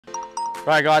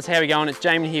Right guys, how are we going? It's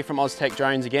Jamie here from Oztech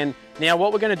Drones again. Now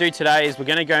what we're going to do today is we're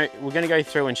going to go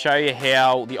through and show you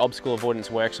how the obstacle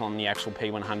avoidance works on the actual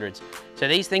P100s. So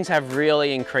these things have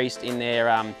really increased in their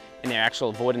actual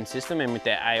avoidance system, and with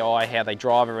their AI, how they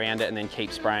drive around it and then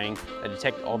keep spraying. They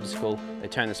detect the obstacle, they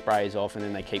turn the sprays off, and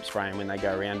then they keep spraying when they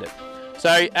go around it.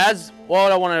 So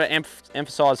what I want to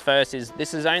emphasise first is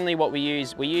this is only what we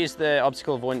use. We use the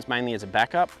obstacle avoidance mainly as a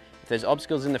backup. If there's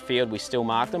obstacles in the field, we still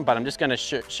mark them, but I'm just going to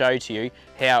show to you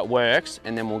how it works,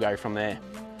 and then we'll go from there.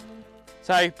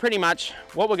 So pretty much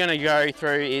what we're going to go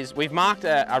through is we've marked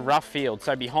a rough field.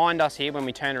 So behind us here, when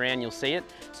we turn around, you'll see it.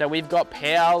 So we've got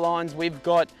power lines, we've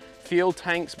got fuel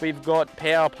tanks, we've got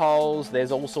power poles,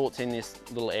 there's all sorts in this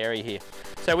little area here.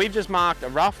 So we've just marked a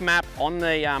rough map on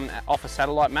the off a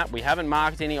satellite map. We haven't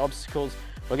marked any obstacles.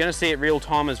 We're going to see it real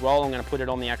time as well. I'm going to put it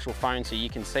on the actual phone so you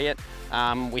can see it.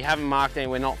 We haven't marked any,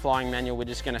 we're not flying manual, we're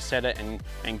just going to set it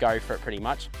and go for it pretty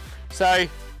much. So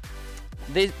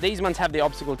these ones have the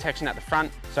obstacle detection at the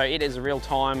front, so it is a real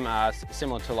time,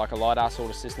 similar to like a LiDAR sort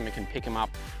of system. It can pick them up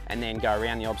and then go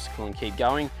around the obstacle and keep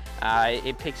going.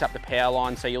 It picks up the power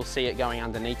line, so you'll see it going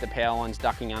underneath the power lines,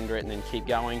 ducking under it and then keep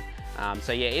going.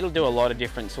 So yeah, it'll do a lot of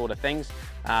different sort of things.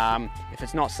 If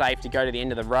it's not safe to go to the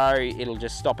end of the row, it'll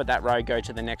just stop at that row, go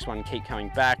to the next one, keep coming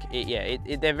back.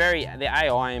 The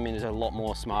AI is a lot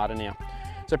more smarter now.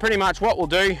 So pretty much what we'll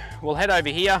do, we'll head over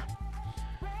here.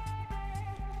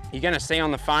 You're going to see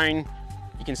on the phone,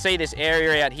 you can see this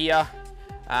area out here.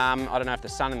 I don't know if the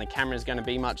sun and the camera is going to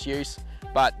be much use,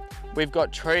 but we've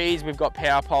got trees, we've got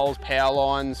power poles, power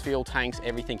lines, fuel tanks,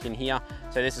 everything in here.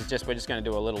 So this is we're just going to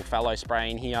do a little fallow spray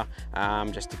in here,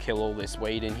 just to kill all this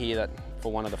weed in here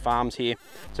for one of the farms here.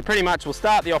 So pretty much we'll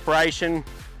start the operation.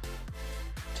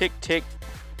 Tick, tick.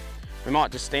 We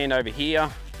might just stand over here.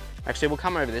 Actually, we'll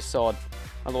come over this side,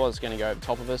 otherwise it's going to go over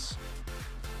top of us.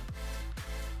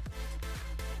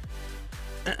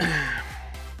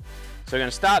 So we're going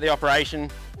to start the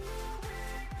operation.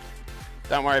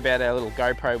 Don't worry about our little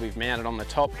GoPro we've mounted on the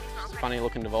top. It's a funny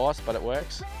looking device, but it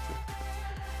works.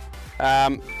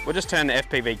 We'll just turn the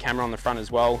FPV camera on the front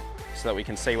as well so that we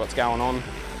can see what's going on.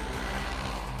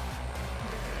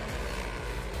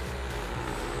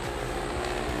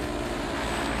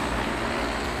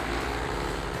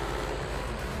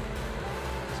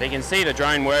 So you can see the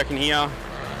drone working here.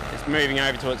 It's moving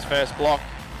over to its first block.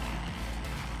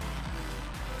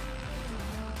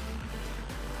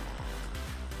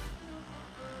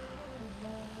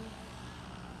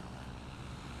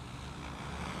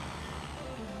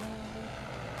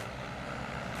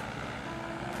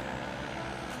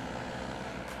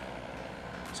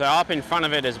 So up in front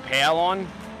of it is a power line,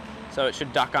 so it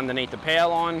should duck underneath the power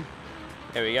line.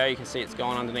 There we go, you can see it's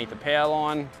gone underneath the power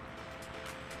line.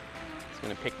 It's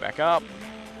going to pick back up.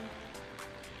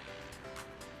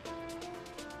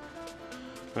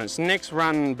 When its next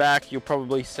run back, you'll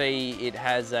probably see it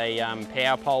has a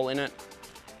power pole in it.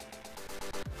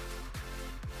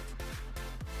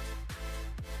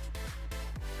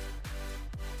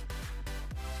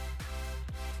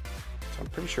 So I'm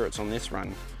pretty sure it's on this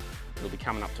run. It'll be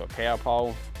coming up to a power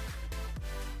pole.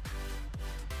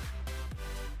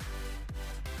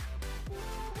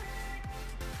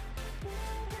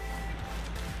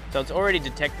 So it's already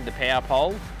detected the power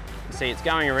pole. You see it's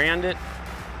going around it.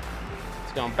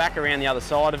 It's going back around the other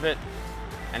side of it,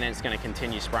 and then it's going to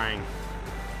continue spraying.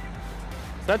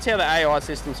 So that's how the AI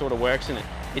system sort of works in it.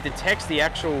 It detects the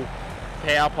actual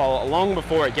power pole long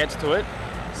before it gets to it,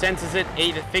 senses it,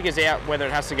 either figures out whether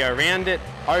it has to go around it,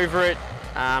 over it,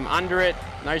 under it,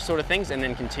 those sort of things, and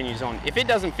then continues on. If it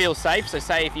doesn't feel safe, so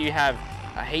say if you have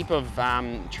a heap of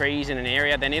trees in an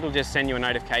area, then it'll just send you a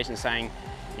notification saying,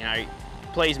 you know,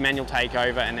 please manual take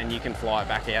over, and then you can fly it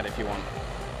back out if you want.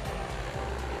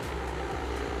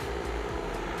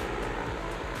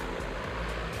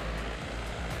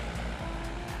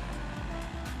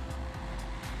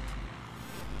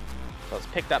 So it's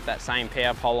picked up that same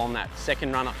power pole on that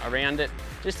second run around it,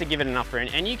 just to give it enough room.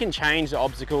 And you can change the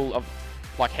obstacle of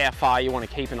like how far you want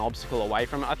to keep an obstacle away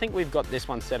from it. I think we've got this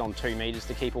one set on 2 meters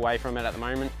to keep away from it at the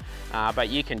moment, but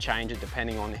you can change it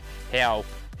depending on how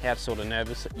sort of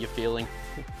nervous you're feeling.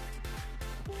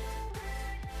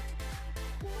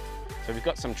 So we've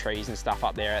got some trees and stuff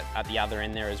up there at the other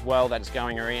end there as well that's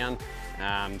going around,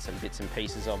 some bits and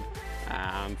pieces of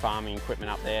farming equipment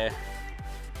up there.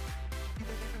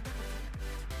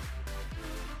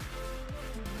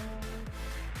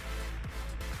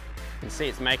 You can see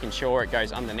it's making sure it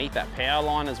goes underneath that power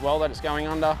line as well that it's going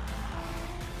under.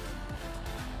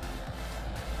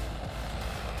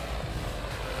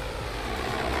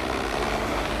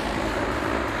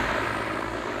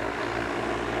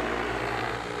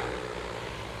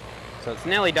 So it's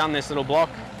nearly done this little block.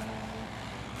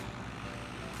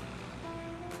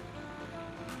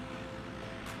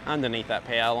 Underneath that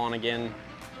power line again.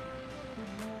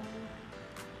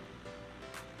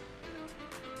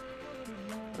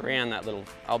 Around that little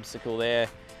obstacle there.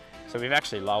 So we've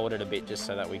actually lowered it a bit just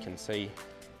so that we can see,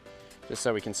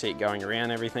 it going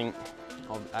around everything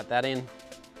at that end.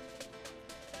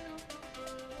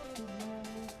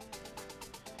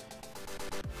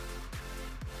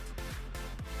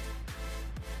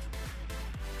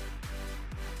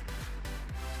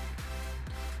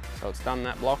 So it's done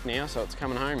that block now, so it's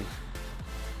coming home.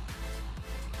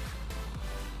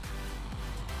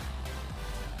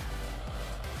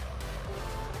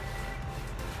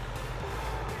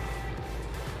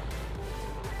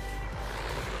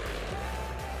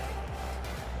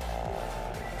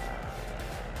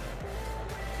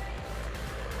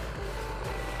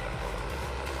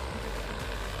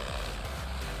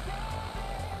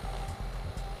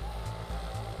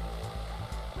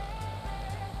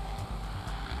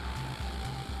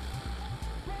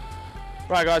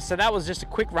 Right guys, so that was just a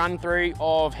quick run through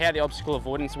of how the obstacle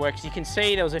avoidance works. You can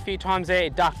see there was a few times there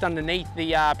it ducked underneath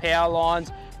the power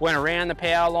lines, went around the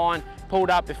power line, pulled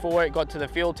up before it got to the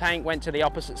fuel tank, went to the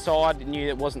opposite side, knew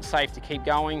it wasn't safe to keep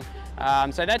going.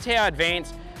 So that's how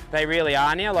advanced they really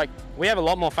are now. Like, we have a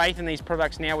lot more faith in these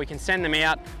products now. We can send them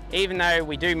out, even though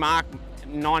we do mark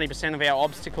 90% of our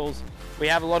obstacles. We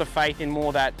have a lot of faith in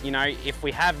more that, you know, if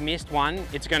we have missed one,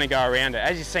 it's going to go around it.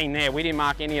 As you've seen there, we didn't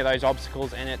mark any of those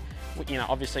obstacles, and you know,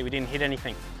 obviously we didn't hit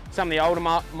anything. Some of the older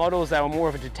models, they were more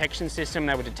of a detection system.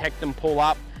 They would detect them, pull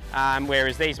up,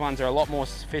 whereas these ones are a lot more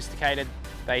sophisticated.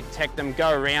 They detect them, go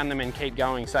around them and keep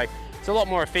going. So it's a lot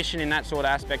more efficient in that sort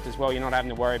of aspect as well. You're not having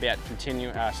to worry about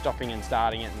stopping and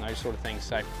starting it and those sort of things.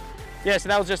 So yeah, so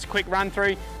that was just a quick run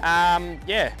through.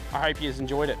 Yeah, I hope you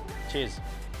enjoyed it. Cheers.